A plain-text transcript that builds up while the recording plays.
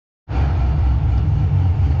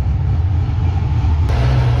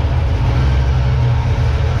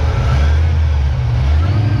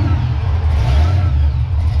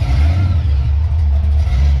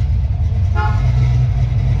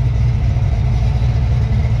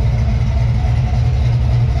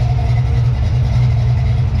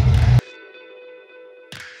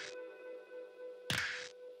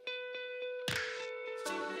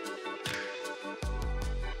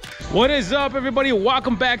What is up, everybody?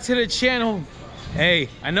 Welcome back to the channel. Hey,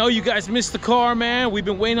 I know you guys missed the car, man. We've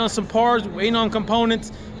been waiting on some parts, waiting on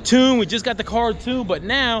components. Tuned, we just got the car tuned, but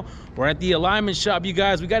now we're at the alignment shop, you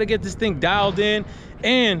guys. We got to get this thing dialed in.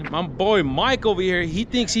 And my boy Mike over here, he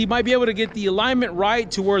thinks he might be able to get the alignment right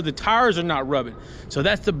to where the tires are not rubbing. So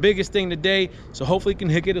that's the biggest thing today. So hopefully he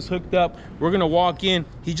can get us hooked up. We're gonna walk in.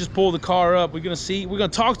 He just pulled the car up. We're gonna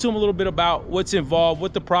talk to him a little bit about what's involved,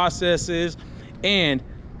 what the process is, and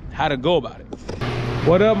how to go about it.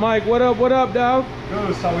 What up, Mike? What up, dog?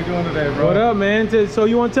 Goose, how we doing today, bro? What up, man? So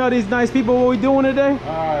you want to tell these nice people what we doing today? All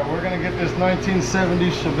right, we're gonna get this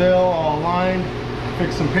 1970 Chevelle all aligned,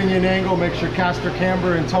 fix some pinion angle, make sure caster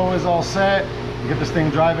camber and toe is all set, and get this thing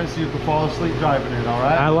driving so you can fall asleep driving it. All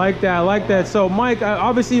right? I like that. So Mike,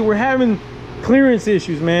 obviously we're having clearance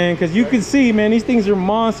issues, man, because you can see, man, these things are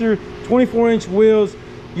monster 24-inch wheels.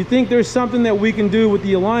 You think there's something that we can do with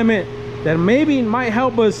the alignment that maybe might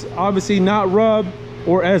help us obviously not rub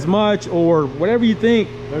or as much, or whatever you think?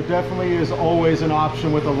 There definitely is always an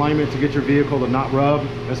option with alignment to get your vehicle to not rub,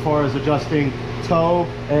 as far as adjusting toe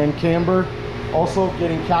and camber. Also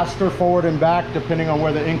getting caster forward and back depending on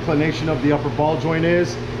where the inclination of the upper ball joint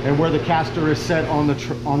is and where the caster is set on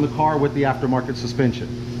the car with the aftermarket suspension.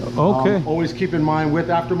 Okay. Always keep in mind, with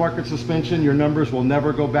aftermarket suspension, your numbers will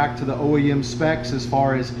never go back to the OEM specs as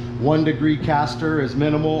far as 1 degree caster is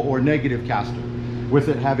minimal or negative caster. With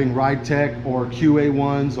it having Ride Tech or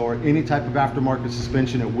QA1s or any type of aftermarket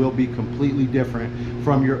suspension, it will be completely different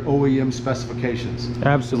from your OEM specifications.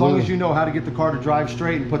 Absolutely. As long as you know how to get the car to drive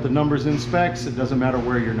straight and put the numbers in specs, it doesn't matter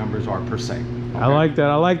where your numbers are per se. Okay? I like that.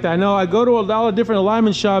 I know I go to a lot of different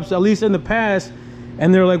alignment shops, at least in the past,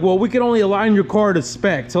 and they're like, well, we can only align your car to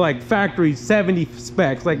spec, to like factory 70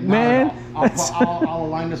 specs. Like, man, I'll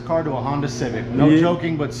align this car to a Honda Civic. No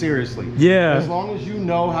joking, but seriously. Yeah. As long as you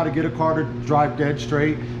know how to get a car to drive dead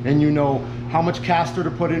straight, and you know how much caster to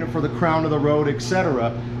put in it for the crown of the road,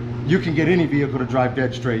 etc., you can get any vehicle to drive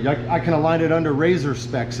dead straight. I can align it under Razor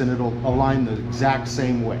specs, and it'll align the exact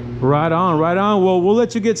same way. Right on. Well, we'll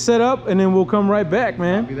let you get set up, and then we'll come right back,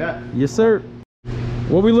 man. Copy that. Yes, sir.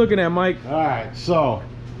 What we looking at, Mike? All right, so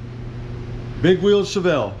big wheels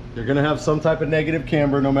Chevelle, you're gonna have some type of negative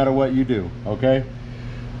camber no matter what you do, okay?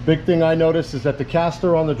 Big thing I noticed is that the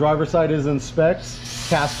caster on the driver's side is in specs,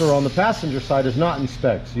 caster on the passenger side is not in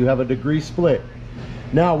specs. You have a degree split.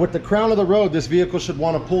 Now, with the crown of the road, this vehicle should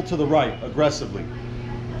want to pull to the right aggressively,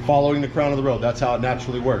 following the crown of the road. That's how it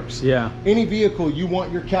naturally works. Yeah. Any vehicle, you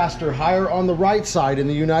want your caster higher on the right side in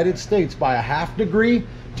the United States by a ½ degree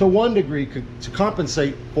to 1 degree to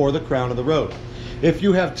compensate for the crown of the road. If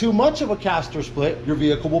you have too much of a caster split, your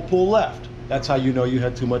vehicle will pull left. That's how you know you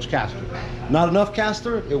had too much caster. Not enough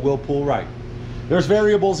caster, it will pull right. There's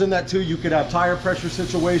variables in that too. You could have tire pressure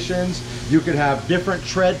situations. You could have different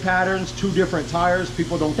tread patterns, 2 different tires.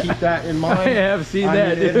 People don't keep that in mind. I have seen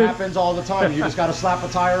that. It happens all the time. You just got to slap a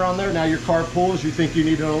tire on there. Now your car pulls. You think you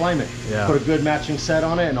need an alignment. Yeah. Put a good matching set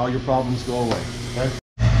on it, and all your problems go away. Okay?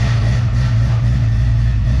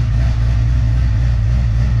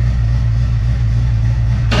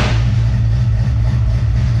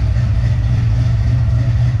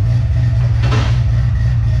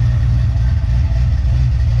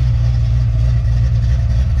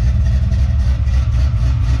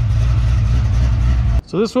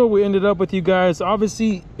 So this is what we ended up with, you guys.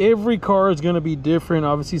 Obviously, every car is going to be different.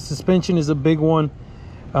 Obviously, suspension is a big one.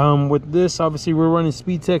 With this, obviously, we're running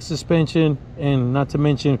SpeedTech suspension, and not to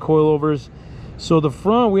mention coilovers. So the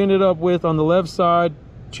front, we ended up with, on the left side,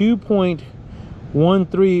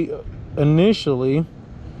 2.13 initially.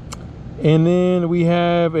 And then we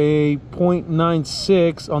have a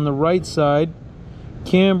 0.96 on the right side.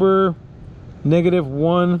 Camber,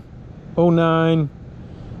 -109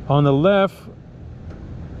 on the left.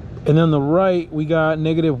 And then the right, we got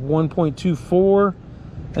 -1.24.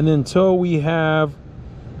 And then toe, we have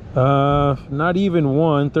not even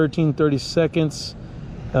 13/32.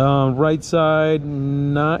 Right side,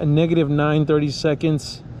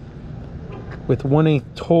 -9/32 with 1/8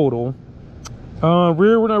 total.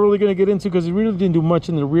 Rear, we're not really going to get into because we really didn't do much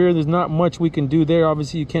in the rear. There's not much we can do there.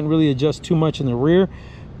 Obviously, you can't really adjust too much in the rear.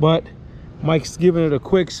 But Mike's giving it a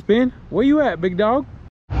quick spin. Where you at, big dog?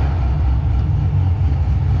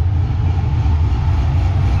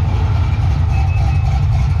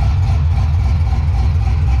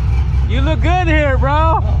 You look good here,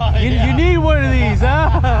 bro. You need one of these,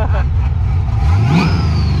 huh?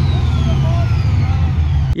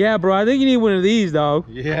 Yeah, bro, I think you need one of these, dog.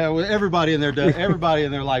 Yeah, well, everybody in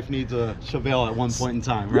their life needs a Chevelle at one point in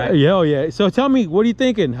time, right? Yeah, oh yeah. So tell me, what are you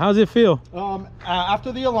thinking? How's it feel?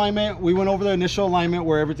 After the alignment, we went over the initial alignment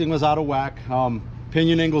where everything was out of whack.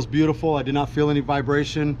 Pinion angle's beautiful. I did not feel any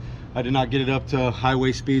vibration. I did not get it up to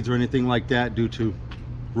highway speeds or anything like that due to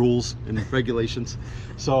rules and regulations.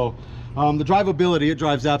 So the drivability, it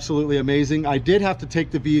drives absolutely amazing. I did have to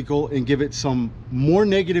take the vehicle and give it some more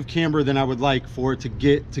negative camber than I would like for it to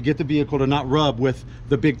get the vehicle to not rub with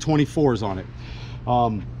the big 24s on it.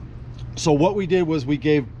 So what we did was we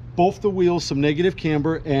gave both the wheels some negative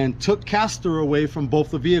camber and took caster away from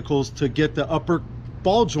both the vehicles to get the upper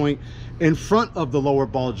ball joint in front of the lower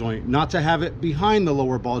ball joint, not to have it behind the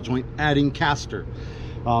lower ball joint, adding caster.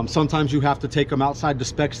 Sometimes you have to take them outside the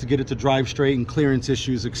specs to get it to drive straight, and clearance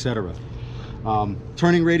issues, etc.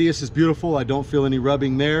 Turning radius is beautiful. I don't feel any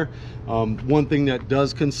rubbing there. One thing that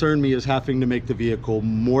does concern me is having to make the vehicle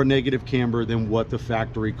more negative camber than what the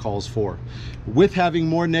factory calls for. With having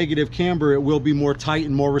more negative camber, it will be more tight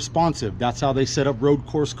and more responsive. That's how they set up road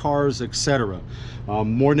course cars, etc.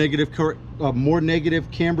 More negative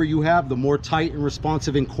camber you have, the more tight and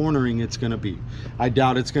responsive in cornering it's going to be. I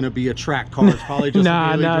doubt it's going to be a track car. It's probably just nah,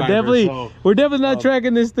 a daily driver, definitely. So, we're definitely not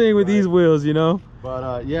tracking this thing with these wheels, you know.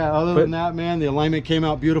 But yeah, other than that, man, the alignment came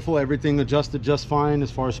out beautiful. Everything adjusted just fine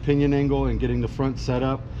as far as pinion angle and getting the front set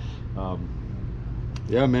up.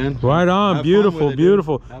 Yeah, man. Right on. Beautiful,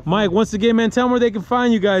 beautiful. Mike, once again, man, tell them where they can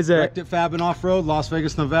find you guys at. Wrecked It Fab and Off-Road, Las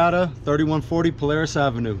Vegas, Nevada, 3140 Polaris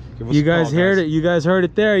Avenue. Give us You a call, guys heard it. You guys heard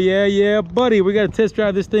it there. Yeah, buddy. We got to test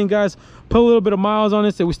drive this thing, guys. Put a little bit of miles on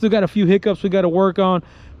it. So we still got a few hiccups we got to work on.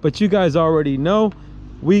 But you guys already know.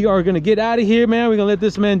 We are going to get out of here, man. We're going to let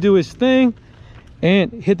this man do his thing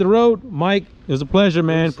and hit the road. Mike, it was a pleasure,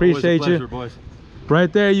 man. Appreciate you. Boys.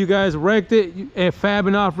 Right there, you guys wrecked it. And Fab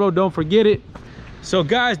and Off-Road, don't forget it. So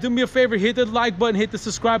guys, do me a favor, hit the like button, hit the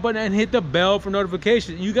subscribe button, and hit the bell for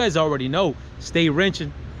notifications. You guys already know. Stay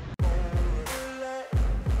wrenching.